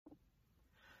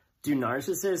Do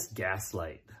narcissists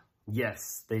gaslight?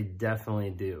 Yes, they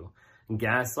definitely do.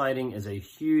 Gaslighting is a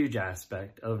huge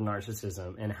aspect of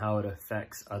narcissism, and how it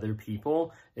affects other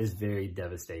people is very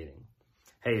devastating.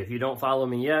 Hey, if you don't follow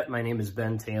me yet, my name is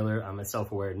Ben Taylor. I'm a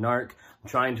self-aware narc. I'm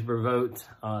trying to promote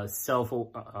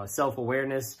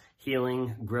self-awareness,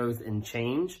 healing, growth, and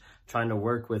change. Trying to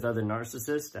work with other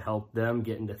narcissists to help them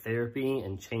get into therapy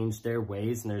and change their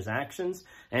ways and their actions.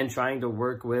 And trying to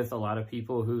work with a lot of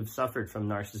people who've suffered from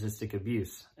narcissistic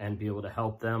abuse and be able to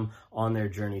help them on their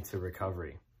journey to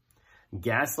recovery.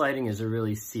 Gaslighting is a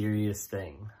really serious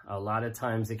thing. A lot of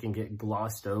times it can get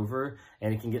glossed over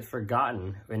and it can get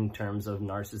forgotten in terms of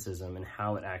narcissism and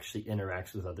how it actually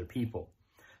interacts with other people.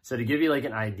 So to give you like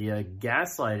an idea,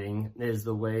 gaslighting is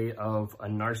the way of a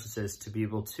narcissist to be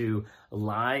able to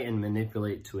lie and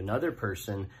manipulate to another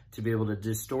person to be able to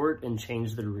distort and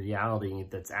change the reality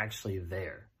that's actually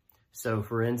there. So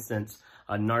for instance,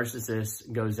 a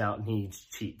narcissist goes out and he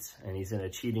cheats and he's in a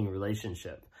cheating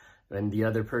relationship. And the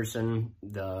other person,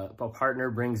 the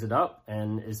partner, brings it up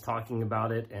and is talking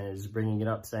about it and is bringing it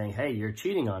up saying, hey, you're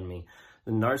cheating on me.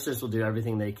 The narcissist will do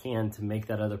everything they can to make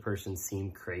that other person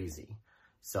seem crazy.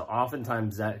 So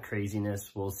oftentimes that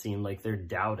craziness will seem like they're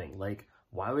doubting. Like,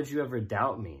 why would you ever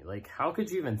doubt me? Like, how could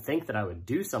you even think that I would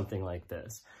do something like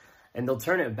this? And they'll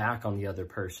turn it back on the other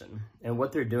person. And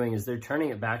what they're doing is they're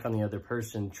turning it back on the other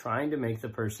person, trying to make the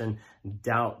person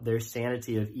doubt their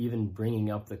sanity of even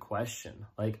bringing up the question.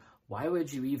 Like, why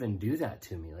would you even do that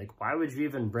to me? Like, why would you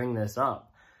even bring this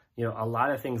up? You know, a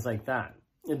lot of things like that.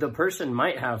 The person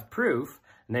might have proof,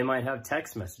 and they might have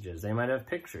text messages, they might have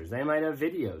pictures, they might have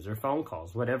videos or phone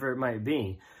calls, whatever it might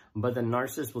be. But the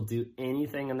narcissist will do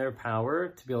anything in their power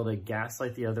to be able to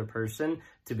gaslight the other person,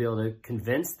 to be able to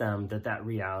convince them that that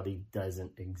reality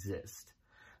doesn't exist.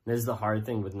 And this is the hard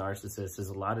thing with narcissists, is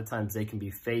a lot of times they can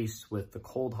be faced with the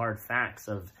cold hard facts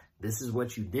of this is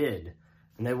what you did,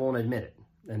 and they won't admit it.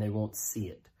 And they won't see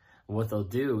it. And what they'll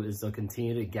do is they'll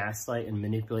continue to gaslight and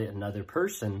manipulate another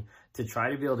person to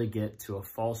try to be able to get to a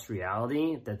false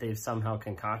reality that they've somehow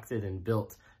concocted and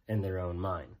built in their own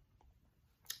mind.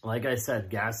 Like I said,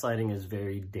 gaslighting is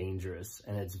very dangerous,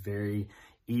 and it's very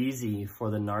easy for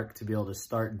the narc to be able to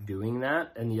start doing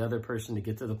that and the other person to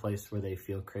get to the place where they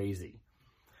feel crazy.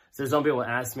 So some people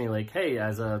ask me like, hey,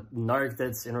 as a narc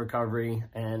that's in recovery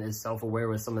and is self-aware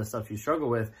with some of the stuff you struggle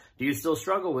with, do you still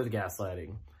struggle with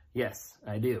gaslighting? Yes,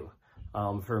 I do.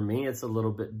 For me, it's a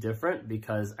little bit different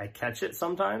because I catch it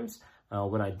sometimes.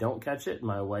 When I don't catch it,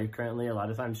 my wife currently, a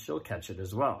lot of times she'll catch it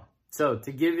as well. So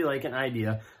to give you like an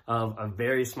idea of a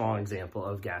very small example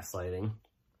of gaslighting,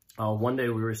 one day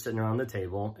we were sitting around the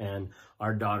table and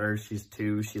our daughter, she's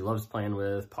 2, she loves playing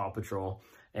with Paw Patrol.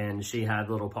 And she had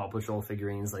little Paw Patrol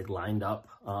figurines like lined up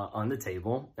on the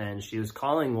table, and she was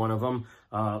calling one of them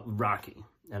Rocky.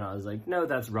 And I was like, no,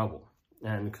 that's Rubble.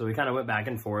 And so we kind of went back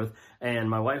and forth, and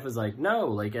my wife was like, no,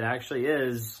 like it actually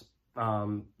is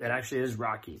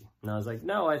Rocky. And I was like,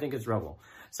 no, I think it's Rubble.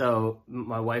 So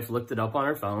my wife looked it up on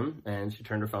her phone, and she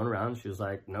turned her phone around. She was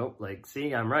like, nope, like,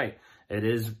 see, I'm right. It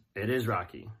is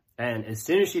Rocky. And as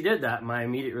soon as she did that, my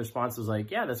immediate response was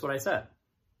like, yeah, that's what I said.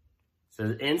 So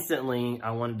instantly,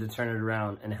 I wanted to turn it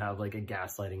around and have like a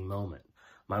gaslighting moment.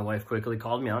 My wife quickly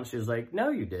called me out. She was like,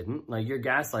 no, you didn't. Like, you're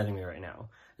gaslighting me right now.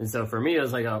 And so for me, it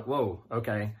was like, whoa,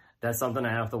 okay. That's something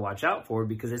I have to watch out for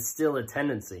because it's still a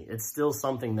tendency. It's still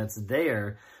something that's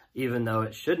there, even though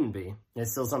it shouldn't be.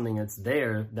 It's still something that's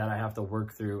there that I have to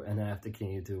work through and I have to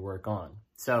continue to work on.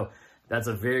 So that's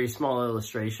a very small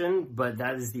illustration, but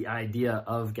that is the idea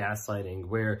of gaslighting,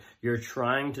 where you're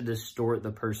trying to distort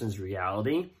the person's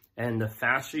reality. And the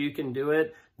faster you can do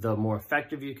it, the more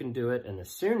effective you can do it, and the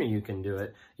sooner you can do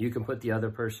it, you can put the other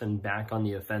person back on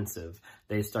the offensive.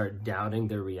 They start doubting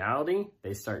their reality.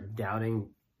 They start doubting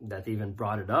that they even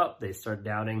brought it up. They start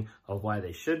doubting of why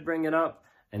they should bring it up.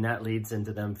 And that leads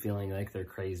into them feeling like they're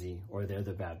crazy or they're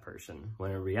the bad person.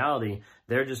 When in reality,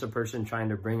 they're just a person trying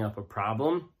to bring up a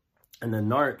problem. And the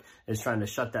narc is trying to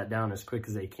shut that down as quick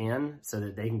as they can so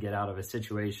that they can get out of a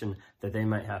situation that they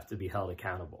might have to be held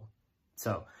accountable.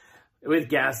 So with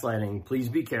gaslighting, please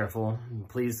be careful.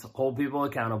 Please hold people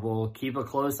accountable. Keep a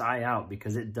close eye out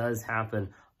because it does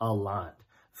happen a lot.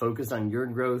 Focus on your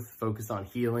growth. Focus on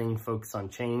healing. Focus on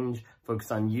change. Focus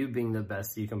on you being the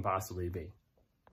best you can possibly be.